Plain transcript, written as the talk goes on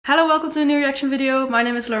Hello, welcome to a new reaction video. My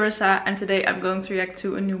name is Larissa and today I'm going to react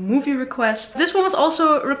to a new movie request. This one was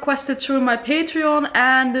also requested through my Patreon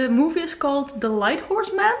and the movie is called The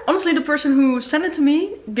Lighthorsemen. Honestly, the person who sent it to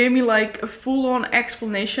me gave me like a full-on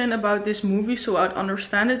explanation about this movie so I'd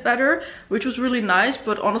understand it better, which was really nice,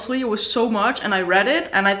 but honestly it was so much and I read it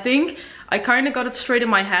and I think I kind of got it straight in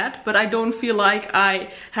my head, but I don't feel like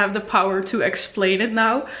I have the power to explain it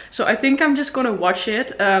now. So I think I'm just gonna watch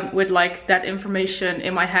it with like that information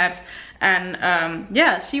in my head and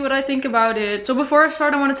yeah, see what I think about it. So before I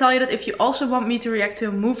start, I want to tell you that if you also want me to react to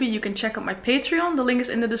a movie, you can check out my Patreon. The link is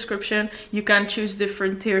in the description. You can choose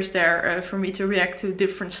different tiers there for me to react to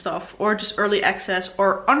different stuff, or just early access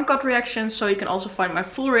or uncut reactions. So you can also find my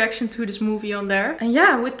full reaction to this movie on there. And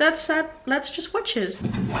yeah, with that said, let's just watch it.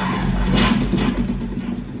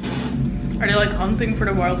 Are they like hunting for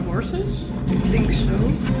the wild horses? I think so.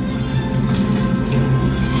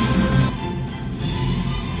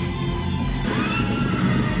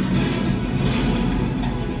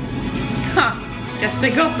 Ha! Guess they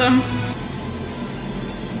got them.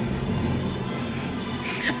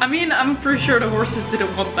 I mean, I'm pretty sure the horses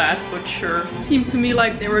didn't want that, but sure. Seemed to me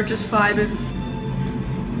like they were just vibing.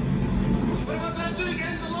 What am I gonna do to get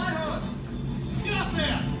into the light horse? Get up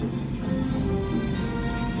there!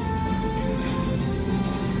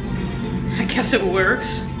 I guess it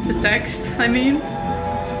works. The text, I mean.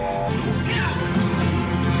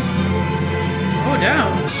 Oh,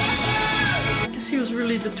 damn. I guess he was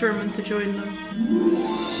really determined to join them.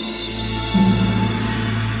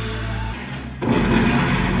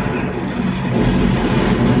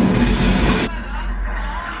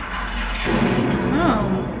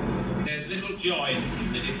 Oh. There's little joy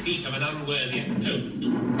in the defeat of an unworthy opponent.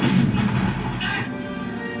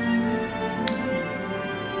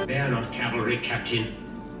 They are not cavalry, Captain.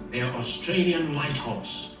 They are Australian light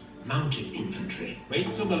horse, mounted infantry. Wait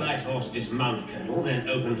until the light horse dismount, Colonel, then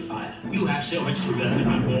open fire. You have so much to learn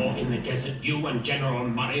about war in the desert, you and General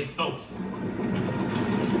Murray both.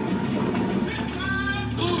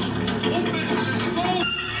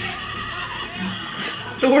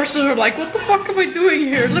 The horses are like, what the fuck am I doing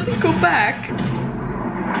here? Let me go back.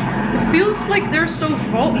 It feels like they're so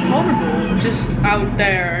vulnerable, just out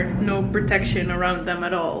there, no protection around them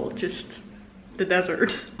at all, just the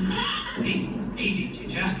desert. Easy, easy,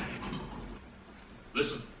 teacher.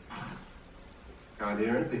 Listen. Can't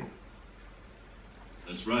hear anything.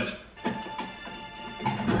 That's right.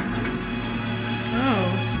 Oh.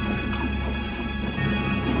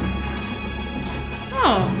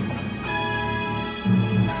 Oh.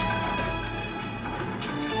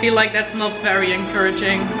 I feel like that's not very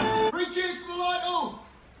encouraging. Three cheers for the light horse!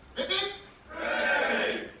 Hit it!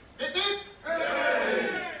 Hooray! Hit it!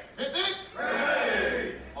 Hooray! Hit it!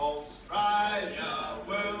 Hooray! Australia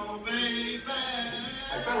will be there!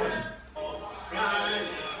 Hey fellas! Australia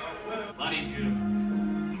will... Bloody beautiful.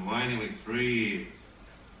 And whining with three.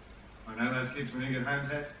 I know those kids when you get home,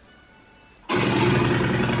 Ted.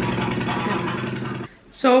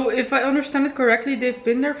 So if I understand it correctly, they've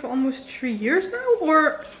been there for almost 3 years now?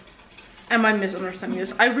 Or am I misunderstanding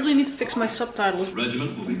this? I really need to fix my subtitles.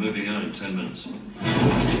 Regiment will be moving out in 10 minutes.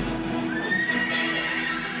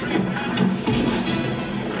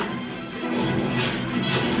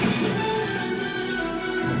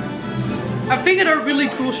 I figured are really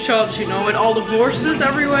cool shots, you know, with all the horses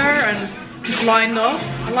everywhere and just lined up.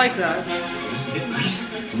 I like that. This is it, mate.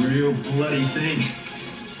 Real bloody thing.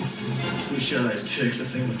 We show those Turks a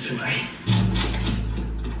thing or two, eh?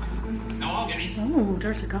 No, I'll get it. Oh,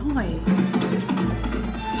 there's a guy.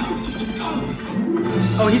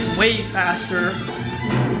 Oh, he's way faster.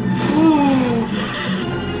 Ooh.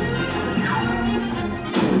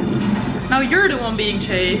 Now you're the one being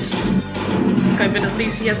chased. Okay, but at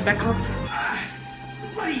least he has backup.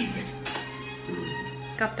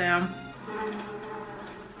 Goddamn.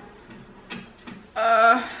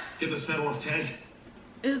 Get the saddle off, Taz.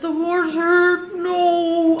 Is the horse hurt?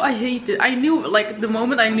 No, I hate it. I knew, like, the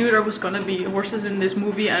moment I knew there was gonna be horses in this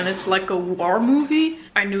movie and it's like a war movie,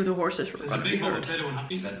 I knew the horses were gonna be hurt.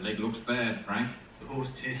 That leg looks bad, Frank. The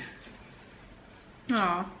horse, Ted.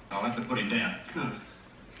 Aw. I'll have to put him down.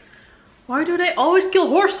 Why do they always kill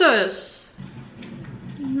horses?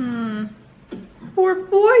 Poor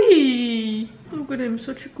boy. Look at him,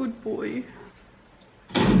 such a good boy.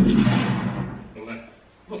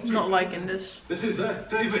 Not liking this. This is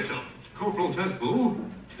David, Corporal Tezboo.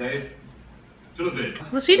 Dave, to the bed.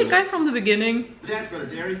 Was he the guy from the beginning? Dad's got a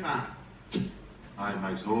dairy farm. It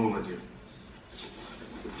makes all the difference.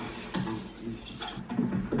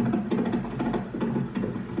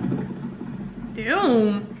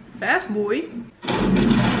 Damn, fast boy.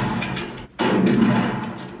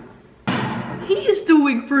 he's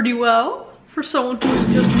doing pretty well for someone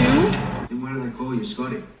who's just new. And why do they call you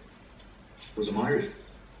Scotty? Was I'm Irish.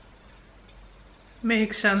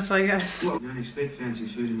 Makes sense, I guess. You don't expect fancy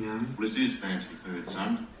food in the army? Well, this is fancy food,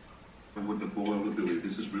 son. And with the boiled ability,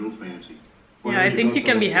 this is real fancy. Yeah, I think you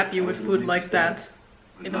can be happy with food like that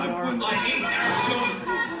in a war.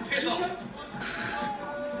 Piss off!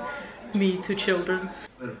 Me, 2 children.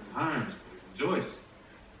 Letter from home. Joyce.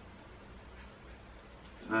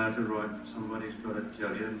 It's hard to write. Somebody's got to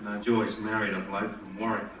tell you. Joyce married a bloke from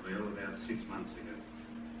Warwickville about 6 months ago.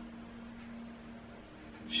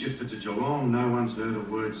 Shifted to Geelong. No one's heard a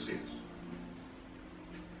word since.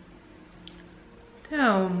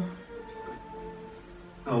 Damn.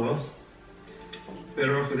 Oh well.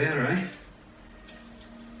 Better off without her, eh?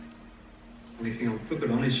 Only thing I'll put it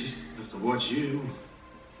on is she's... Have to watch you.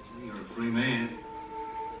 You're a free man.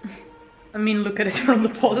 I mean, look at it from the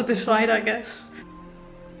positive side, I guess.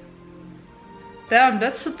 Damn,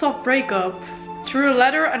 that's a tough breakup. Through a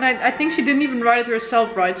letter, and I think she didn't even write it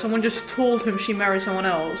herself, right? Someone just told him she married someone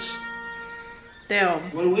else.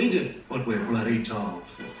 Damn. What do we do? What we're bloody told.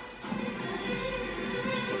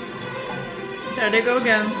 There they go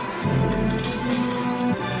again.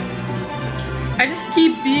 I just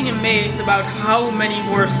keep being amazed about how many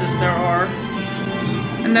horses there are.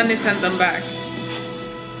 And then they send them back.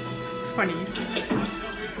 Funny.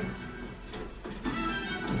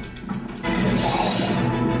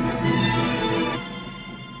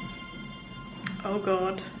 Oh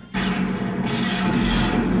god.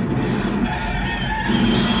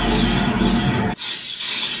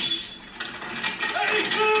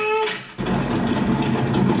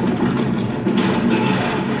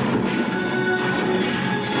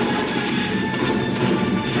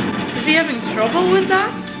 Is he having trouble with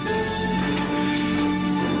that?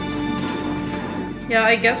 Yeah,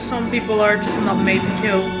 I guess some people are just not made to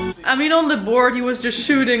kill. I mean, on the board he was just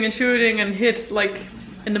shooting and shooting and hit like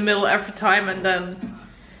in the middle every time, and then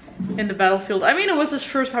in the battlefield. I mean, it was his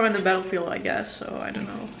first time in the battlefield, I guess, so I don't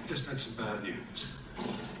know. Just had some bad news.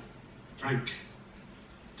 Frank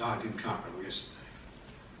died in Cairo yesterday.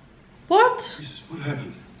 What? Jesus, what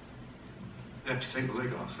happened? They had to take the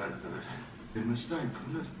leg off that night. A mistake,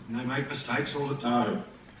 wasn't it? And they make mistakes all the time.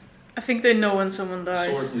 I think they know when someone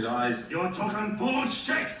dies. Sword in his eyes. You're talking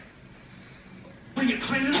bullshit! Bring it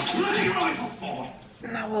clean as a bloody rifle for!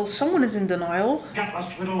 Now, well, someone is in denial.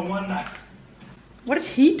 Gutless little wonder. What did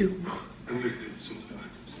he do? Convicted sometimes.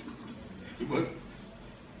 What?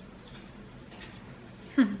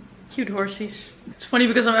 Cute horsies. It's funny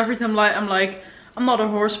because every time I'm like, I'm not a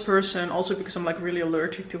horse person. Also because I'm like really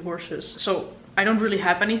allergic to horses. So I don't really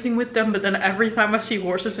have anything with them. But then every time I see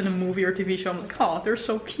horses in a movie or TV show, I'm like, oh, they're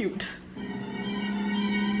so cute.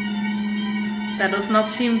 That does not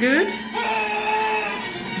seem good.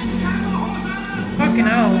 Fucking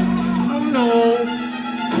hell. Oh no.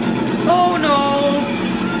 Oh no.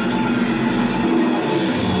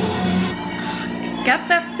 Get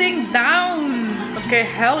that thing down. Okay,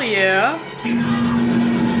 hell yeah.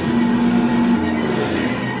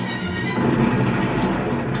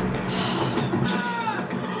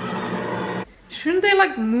 Shouldn't they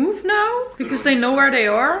like move now? Because they know where they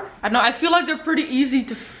are? I don't know, I feel like they're pretty easy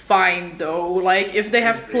to find though. Like if they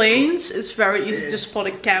have planes, it's very easy to spot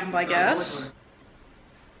a camp, I guess.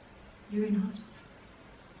 You're in hospital.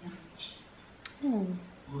 Oh.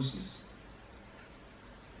 Horses.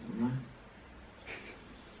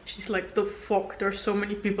 She's like, the fuck, there's so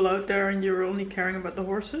many people out there and you're only caring about the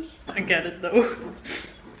horses? I get it though.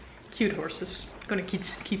 Cute horses. I'm gonna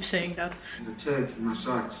keep saying that. And a Turk in my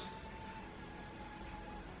sights.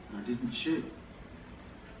 I didn't shoot.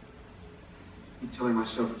 I'm telling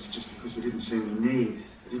myself it's just because they didn't see me need.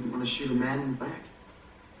 They didn't want to shoot a man in the back.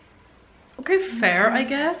 Okay, fair, I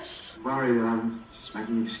guess. I worry that I'm just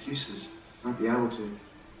making excuses. I won't be able to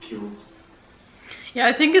kill. Yeah,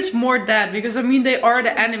 I think it's more that, because I mean, they are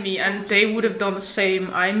the enemy and they would have done the same.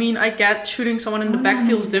 I mean, I get shooting someone in the back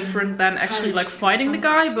feels different than actually like fighting the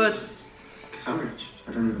guy, but... Courage.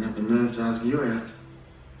 I don't even have the nerve to ask you out.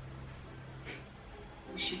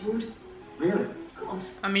 She would. Really? Of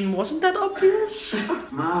course. I mean, wasn't that obvious?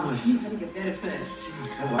 Marvellous. You had to get better first.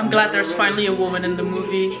 I'm glad there's finally a woman in the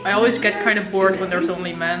movie. I always get kind of bored when there's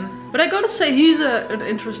only men. But I gotta say, he's an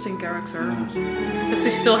interesting character. Does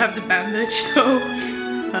he still have the bandage though?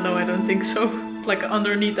 Oh no, I don't think so. Like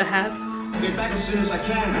underneath the hat. Get back as soon as I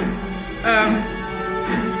can.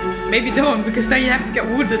 Maybe don't, because then you have to get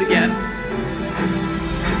wounded again.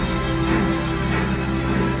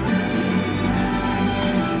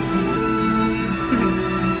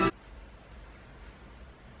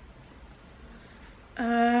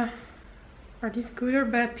 Are these good or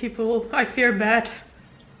bad people? I fear bad.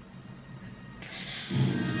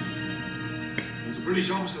 There's a British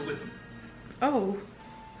officer with them. Oh.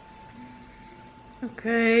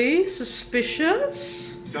 Okay,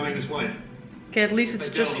 suspicious. He's going this way. Okay, at least it's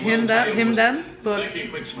just him then, but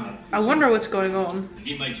I wonder what's going on. If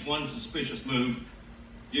he makes one suspicious move,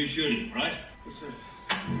 you shoot him, right? Yes, sir.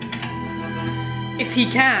 If he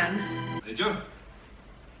can. Major?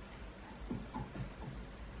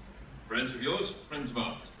 Friends of yours? Friends of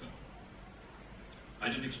ours. I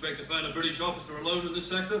didn't expect to find a British officer alone in this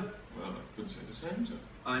sector. Well, I could say the same, sir.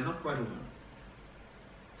 I'm not quite alone.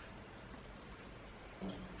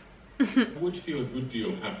 I would feel a good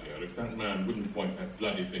deal happier if that man wouldn't point that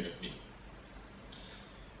bloody thing at me.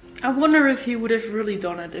 I wonder if he would have really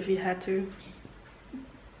done it if he had to.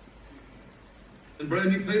 And brand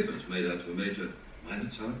new papers made out to a major. Mind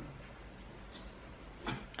it, son?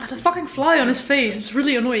 Ah, the fucking fly on his face, it's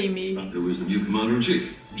really annoying me. Who is the new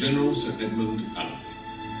commander-in-chief? General Sir Edmund Allen.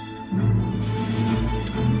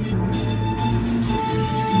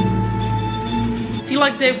 I feel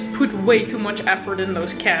like they put way too much effort in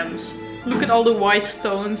those camps. Look at all the white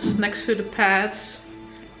stones next to the pads.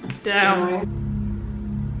 Damn.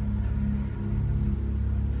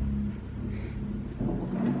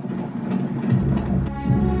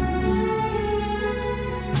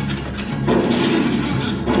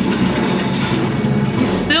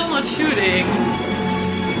 He's still not shooting.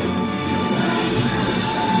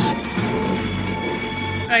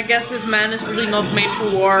 I guess this man is really not made for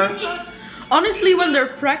war. Honestly, when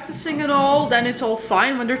they're practicing and all, then it's all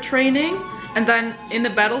fine when they're training. And then in the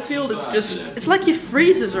battlefield, it's like he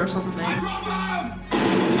freezes or something.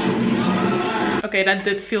 Okay, that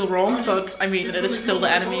did feel wrong, but I mean, it is still the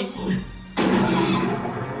enemy.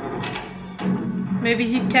 Maybe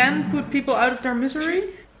he can put people out of their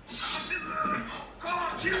misery?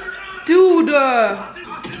 Dude!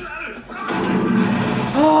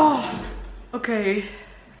 Oh! Okay.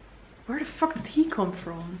 Where the fuck did he come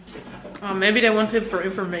from? Oh, maybe they want him for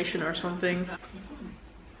information or something.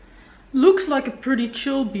 Looks like a pretty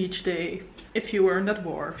chill beach day, if you were in that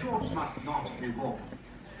war. I'll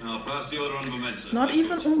pass the order on the men, sir. Not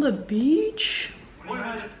even on the beach?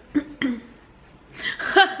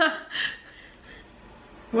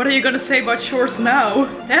 What are you gonna say about shorts now?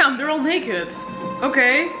 Damn, they're all naked.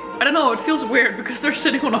 Okay. I don't know, it feels weird because they're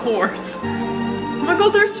sitting on a horse. Oh my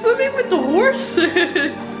god, they're swimming with the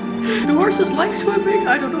horses! Do horses like swimming?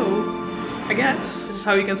 I don't know. I guess. This is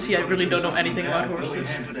how you can see I really don't know anything about horses.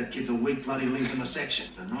 That kid's a weak bloody link in the section.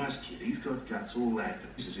 He's a nice kid, he's got guts, all that.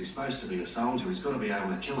 But he's supposed to be a soldier, he's got to be able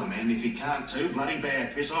to kill a man. If he can't too, bloody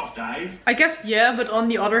bear, piss off, Dave. I guess, yeah, but on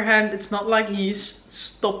the other hand, it's not like he's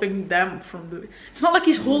stopping them from doing... It's not like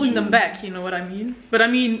he's holding them back, you know what I mean? But I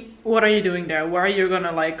mean, what are you doing there? Why are you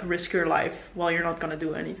gonna, like, risk your life while you're not gonna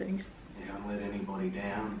do anything? You don't let anybody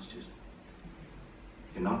down, it's just...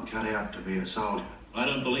 You're not cut out to be a soldier. I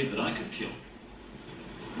don't believe that I could kill.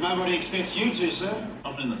 Nobody expects you to, sir.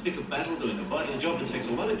 Often in the thick of battle, doing a vital job that takes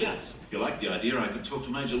a lot of guts. If you like the idea, I could talk to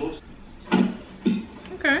Major Lawson.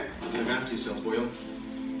 Okay. Look after yourself, Will.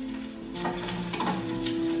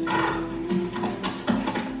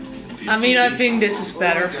 I mean, I think this is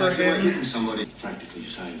better for him. Somebody practically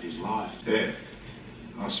saved his life. Yeah,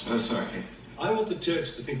 I suppose so. I want the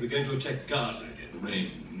Turks to think we're going to attack Gaza again.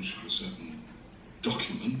 Arrange for certain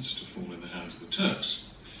documents to fall in the hands of the Turks.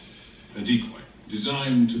 A decoy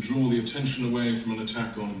designed to draw the attention away from an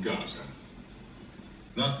attack on Gaza.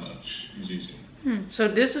 That much is easy. So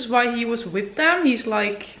this is why he was with them? He's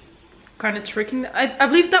like kind of tricking them. I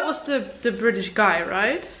believe that was the British guy,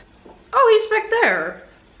 right? Oh, he's back there.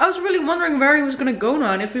 I was really wondering where he was gonna go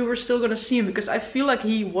now and if we were still gonna see him, because I feel like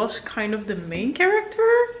he was kind of the main character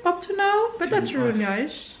up to now, but that's really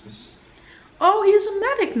nice. Oh, he's a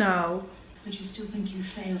medic now. But you still think you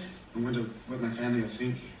failed? I wonder what my family will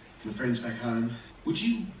think. My friends back home. Would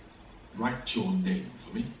you write your name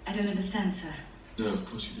for me? I don't understand, sir. No, of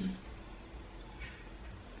course you do.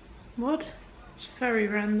 What? It's very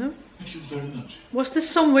random. Thank you very much. Was this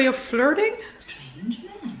some way of flirting? Strange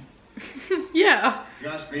man. Yeah. If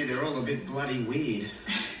you ask me, they're all a bit bloody weird.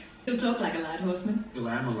 You'll talk like a Lighthorseman. Still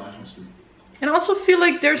am a Lighthorseman. And I also feel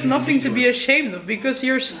like there's nothing to be ashamed of because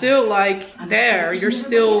you're still like there. You're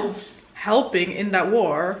still helping in that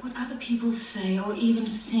war. What other people say or even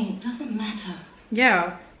think doesn't matter.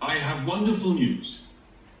 Yeah. I have wonderful news.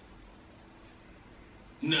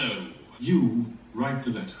 No, you write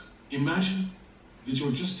the letter. Imagine that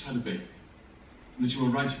you've just had a baby. And that you are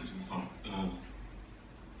writing to the father.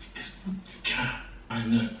 You can. I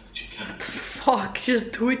know that you can. Fuck,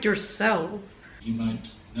 just do it yourself. He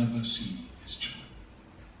might never see his child.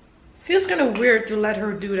 Feels kind of weird to let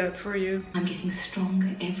her do that for you. I'm getting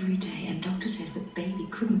stronger every day, and doctor says the baby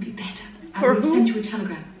couldn't be better. For I will who? send you a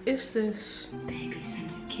telegram. Is this? Baby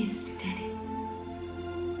sends a kiss to daddy.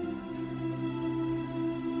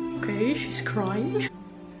 Okay, she's crying.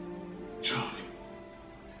 Charlie.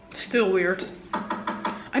 Still weird.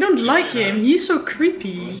 I don't like him. He's so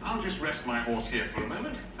creepy. I'll just rest my horse here for a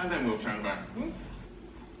moment, and then we'll turn back.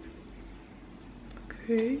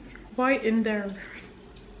 Okay. Why in there?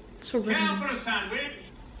 It's already... Care for a sandwich?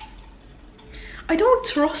 I don't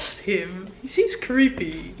trust him. He seems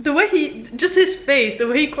creepy. The way he... Just his face. The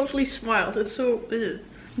way he constantly smiles. It's so... Ugh.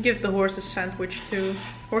 Give the horse a sandwich too.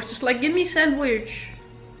 Horse is like, give me sandwich.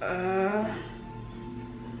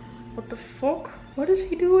 What the fuck? What is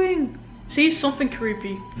he doing? See, something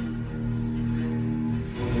creepy.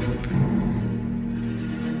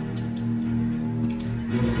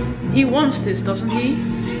 He wants this, doesn't he?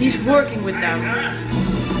 He's working with them.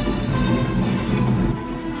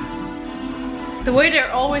 The way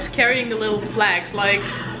they're always carrying the little flags, like,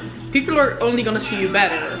 people are only gonna see you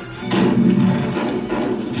better.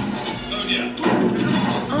 Oh yeah.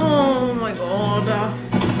 Oh my god.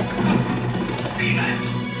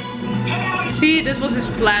 See, this was his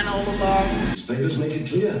plan all along. His papers make it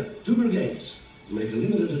clear. 2 brigades. Make a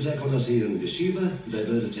limited attack on us here in Jhpat,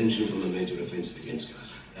 divert attention from the major offensive against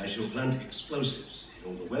Gaza. I shall plant explosives in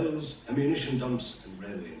all the wells, ammunition dumps, and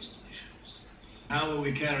railway installations. How will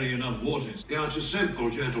we carry enough waters? The answer's simple,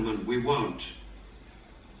 gentlemen. We won't.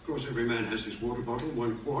 Of course, every man has his water bottle,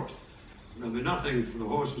 1 quart. There'll be nothing for the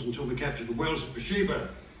horses until we capture the wells at Jhpat.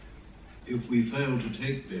 If we fail to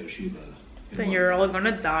take Jhpat, Then you're all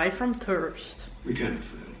gonna die from thirst. We cannot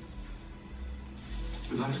fail.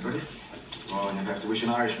 Good luck, Scotty. Well, I never have to wish an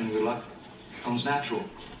Irishman good luck. Comes natural.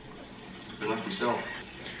 Good luck yourself.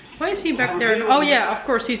 Why is he back there? Oh yeah, of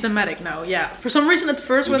course he's the medic now, yeah. For some reason at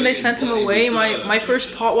first when they sent him away, my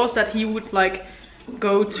first thought was that he would like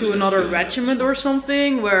go to another regiment or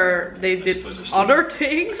something where they did other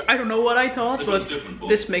things. I don't know what I thought, but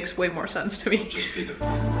this makes way more sense to me.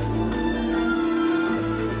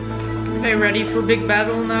 Are you ready for big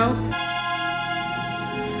battle now?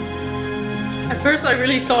 At first I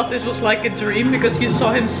really thought this was like a dream because you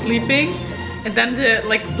saw him sleeping and then the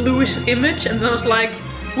like bluish image, and then I was like,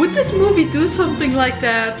 would this movie do something like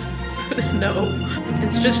that? But no,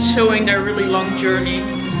 it's just showing their really long journey.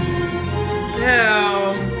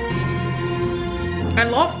 Damn. I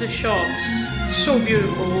love the shots. It's so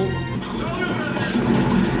beautiful.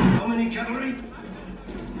 How many cavalry?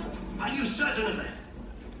 Are you certain of that?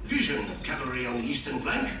 Vision of cavalry on the eastern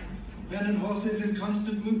flank? Men and horses in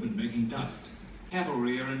constant movement, making dust.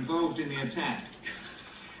 Cavalry are involved in the attack.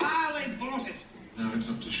 Ah, they brought it! Now it's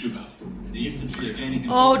up to Jhpat. the infantry are gaining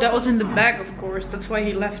Oh, that was in the bag, of course. That's why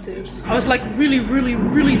he left it. I was like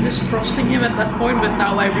really distrusting him at that point, but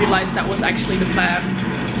now I realized that was actually the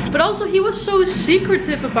plan. But also he was so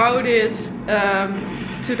secretive about it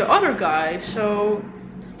to the other guy, so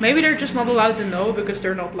maybe they're just not allowed to know because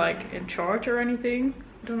they're not like in charge or anything.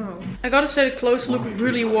 I don't know. I gotta say the clothes look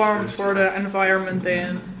really warm for the environment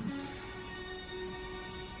they're in.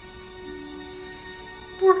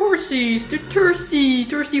 Poor horsies, they're thirsty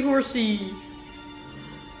horsey.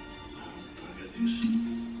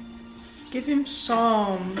 Give him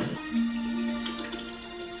some.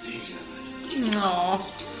 Aww.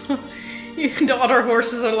 The other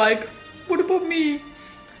horses are like, what about me?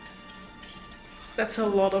 That's a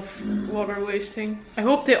lot of water wasting. I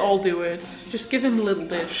hope they all do it. Just give him a little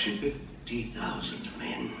bit. 50,000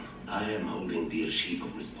 men. I am holding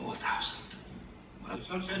Jhpat with 4,000. The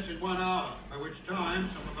sun sets in 1 hour, by which time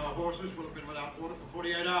some of our horses will have been without water for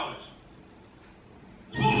 48 hours.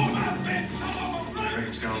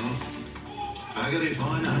 What's going on? I got it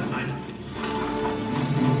fine, mate.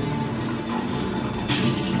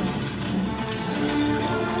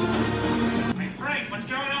 Hey Frank, what's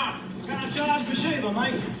going on? We're gonna charge Jhpat,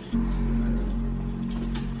 mate.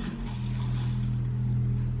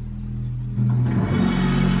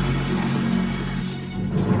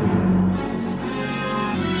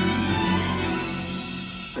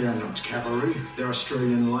 They are not cavalry, they're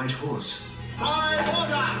Australian light horse. High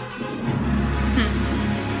order!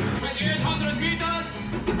 2,800 meters!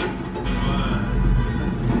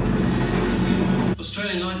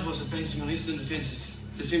 Australian light horse are basing on eastern defences.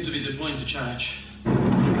 They seem to be deploying to charge.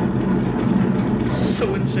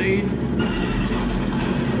 So insane.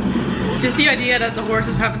 Just the idea that the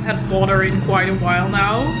horses haven't had water in quite a while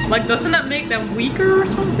now. Like, doesn't that make them weaker or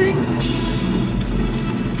something?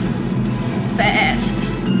 Fast.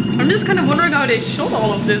 I'm just kind of wondering how they shot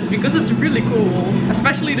all of this because it's really cool.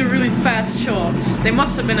 Especially the really fast shots. They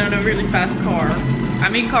must have been in a really fast car. I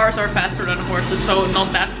mean, cars are faster than horses, so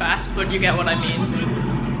not that fast, but you get what I mean.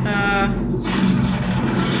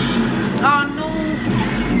 Oh no.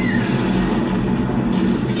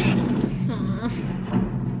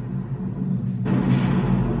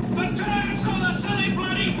 The Turks on the silly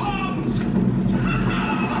bloody bombs!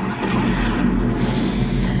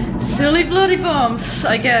 Silly bloody bombs,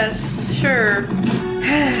 I guess. Sure.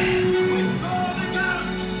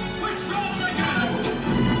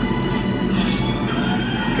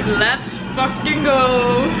 Let's fucking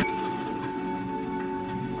go.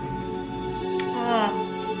 Oh.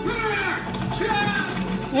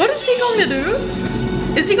 What is he going to do?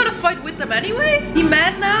 Is he gonna fight with them anyway? He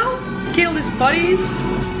mad now? Killed his buddies?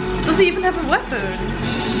 Does he even have a weapon?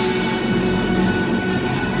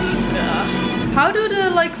 Yeah. How do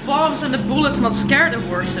the bombs and the bullets not scare the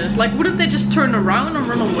horses? Like, wouldn't they just turn around and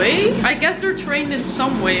run away? I guess they're trained in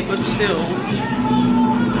some way, but still.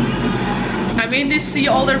 I mean, they see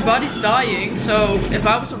all their buddies dying, so if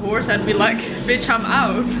I was a horse, I'd be like, bitch, I'm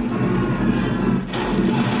out.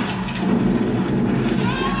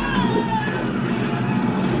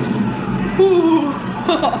 Ooh.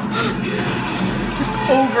 Just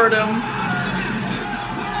over them.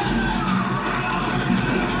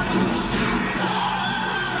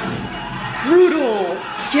 Brutal.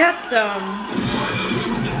 Get them.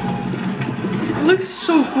 It looks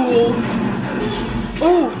so cool.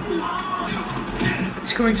 Oh.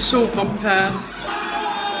 It's going so fucking fast.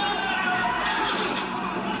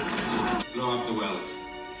 Blow up the wells.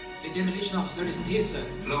 The demolition officer isn't here, sir.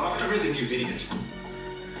 Blow up everything, you idiot.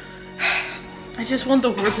 I just want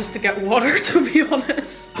the horses to get water, to be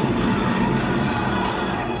honest.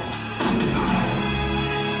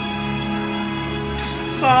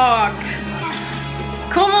 Fuck.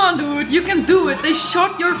 Come on, dude. You can do it. They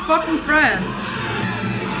shot your fucking friends.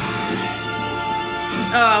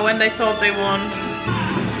 Ah, when they thought they won.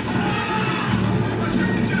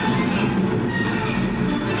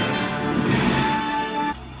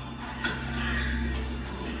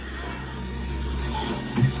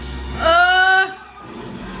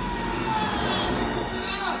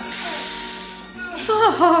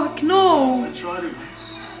 Fuck, no.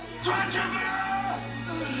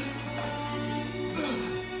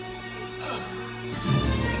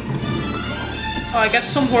 Oh, I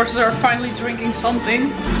guess some horses are finally drinking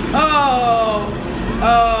something. Oh.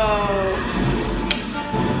 Oh.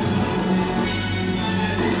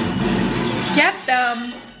 Get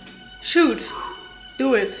them. Shoot.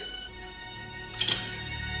 Do it.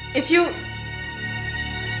 If you...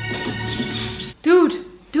 Dude.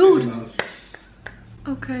 Dude.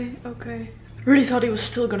 Okay, okay. Really thought he was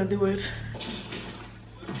still gonna do it.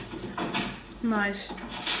 Nice.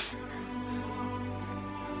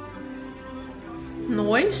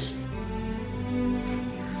 Noise?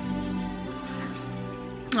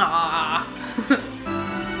 Ah.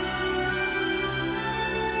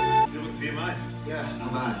 You look BMI? Yeah,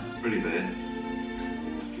 not bad. Pretty bad.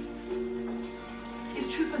 Is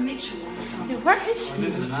Trooper Mitchell on the Yeah, where is I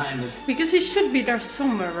remember the he? name, but Because he should be there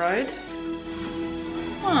somewhere, right?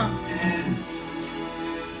 Huh.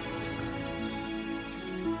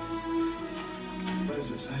 What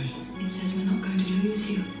does it say? It says we're not going to lose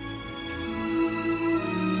you.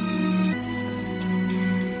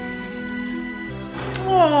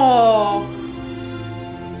 Oh,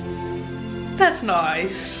 that's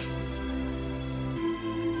nice.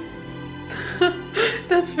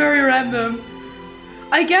 That's very random.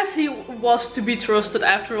 I guess he was to be trusted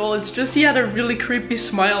after all. It's just he had a really creepy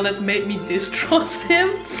smile that made me distrust him.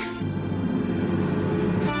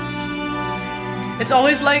 It's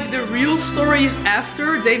always like the real stories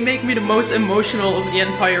after, they make me the most emotional of the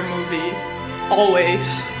entire movie. Always.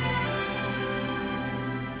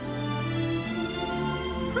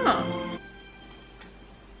 Huh.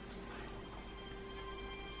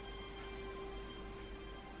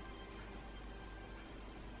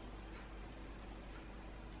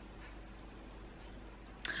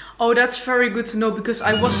 Oh, that's very good to know because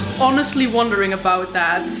I was honestly wondering about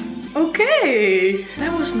that. Okay,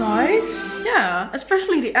 that was nice. Yeah,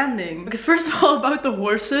 especially the ending. Okay, first of all, about the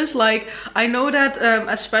horses, like I know that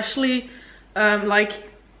especially like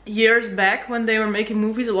years back when they were making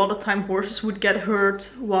movies, a lot of time horses would get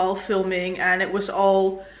hurt while filming and it was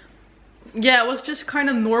all, yeah, it was just kind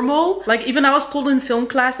of normal. Like even I was told in film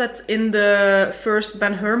class that in the first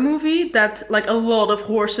Ben-Hur movie that like a lot of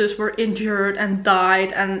horses were injured and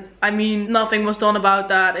died, and I mean nothing was done about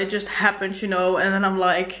that. It just happened, you know. And then I'm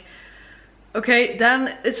like, okay,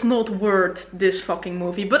 then it's not worth this fucking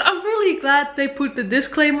movie. But I'm really glad they put the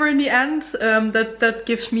disclaimer in the end. That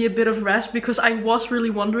gives me a bit of rest, because I was really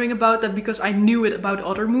wondering about that, because I knew it about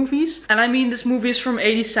other movies. And I mean, this movie is from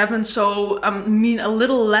 87, so I mean a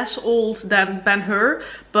little less old than Ben-Hur,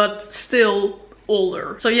 but still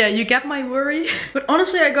older. So yeah, you get my worry. But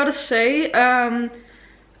honestly, I gotta say,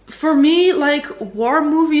 for me, like, war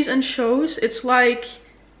movies and shows, it's like,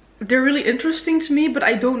 they're really interesting to me, but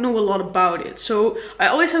I don't know a lot about it. So I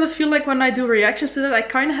always have a feel like when I do reactions to that, I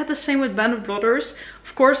kind of had the same with Band of Brothers.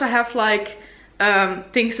 Of course, I have like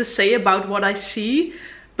things to say about what I see,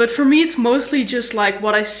 but for me it's mostly just like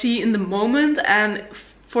what I see in the moment, and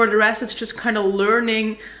for the rest it's just kind of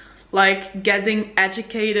learning, like getting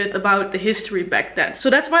educated about the history back then. So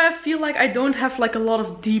that's why I feel like I don't have like a lot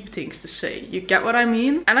of deep things to say. You get what I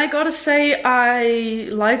mean? And I gotta say, I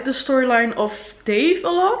like the storyline of Dave a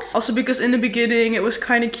lot. Also because in the beginning it was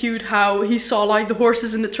kind of cute how he saw like the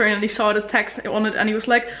horses in the train and he saw the text on it and he was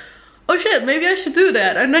like, oh shit, maybe I should do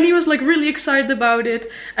that. And then he was like really excited about it.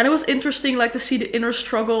 And it was interesting like to see the inner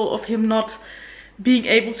struggle of him not being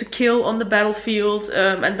able to kill on the battlefield,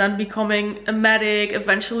 and then becoming a medic,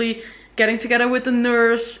 eventually getting together with the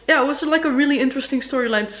nurse. Yeah, it was like a really interesting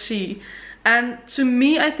storyline to see. And to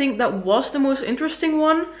me, I think that was the most interesting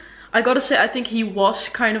one. I gotta say, I think he was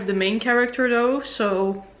kind of the main character though,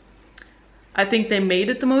 so I think they made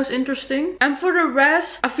it the most interesting. And for the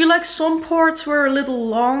rest, I feel like some parts were a little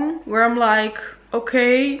long, where I'm like,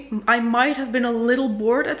 okay, I might have been a little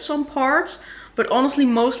bored at some parts. But honestly,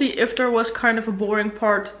 mostly if there was kind of a boring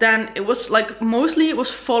part, then it was like, mostly it was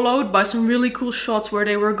followed by some really cool shots where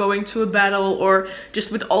they were going to a battle or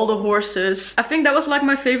just with all the horses. I think that was like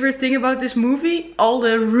my favorite thing about this movie. All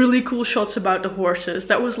the really cool shots about the horses.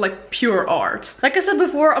 That was like pure art. Like I said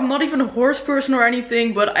before, I'm not even a horse person or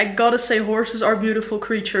anything, but I gotta say horses are beautiful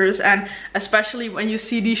creatures. And especially when you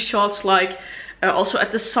see these shots like also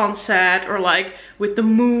at the sunset, or like with the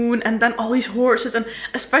moon and then all these horses, and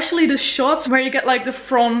especially the shots where you get like the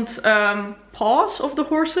front paws of the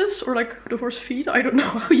horses, or like the horse feet, I don't know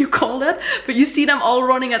how you call that, but you see them all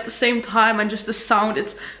running at the same time, and just the sound,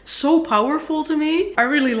 it's so powerful to me. I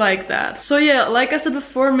really like that. So yeah, like I said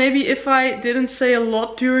before, maybe if I didn't say a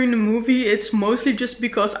lot during the movie, it's mostly just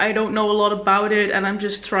because I don't know a lot about it and I'm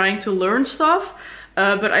just trying to learn stuff,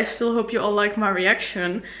 but I still hope you all like my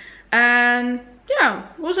reaction. And yeah,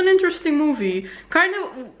 it was an interesting movie. Kind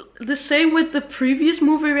of the same with the previous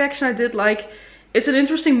movie reaction I did. Like, it's an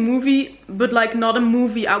interesting movie, but like not a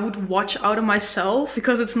movie I would watch out of myself,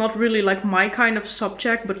 because it's not really like my kind of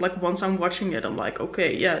subject. But like once I'm watching it, I'm like,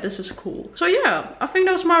 okay, yeah, this is cool. So yeah, I think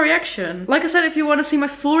that was my reaction. Like I said, if you want to see my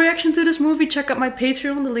full reaction to this movie, check out my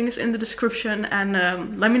Patreon. The link is in the description.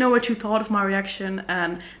 And let me know what you thought of my reaction.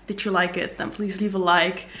 And did you like it? Then please leave a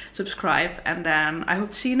like, subscribe, and then I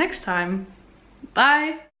hope to see you next time.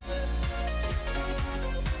 Bye!